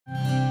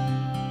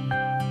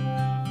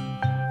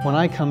When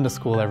I come to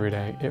school every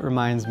day, it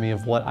reminds me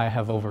of what I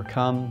have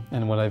overcome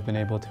and what I've been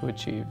able to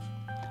achieve.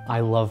 I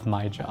love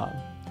my job.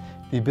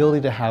 The ability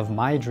to have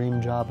my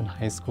dream job in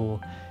high school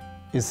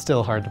is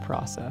still hard to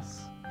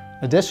process.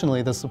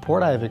 Additionally, the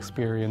support I have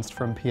experienced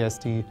from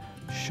PSD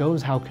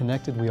shows how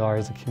connected we are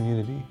as a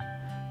community.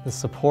 The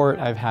support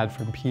I've had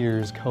from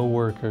peers,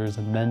 co-workers,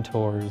 and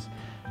mentors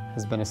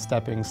has been a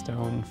stepping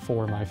stone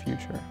for my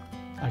future.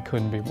 I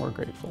couldn't be more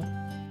grateful.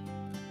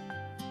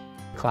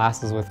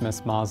 Classes with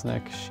Miss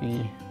Mosnick,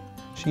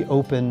 she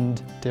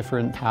opened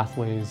different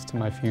pathways to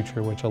my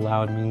future, which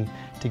allowed me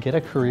to get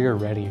a career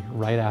ready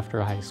right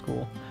after high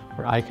school,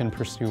 where I can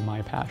pursue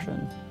my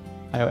passion.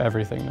 I owe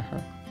everything to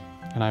her,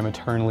 and I'm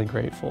eternally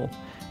grateful.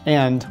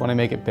 And when I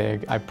make it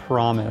big, I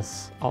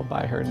promise I'll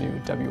buy her a new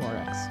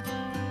WRX.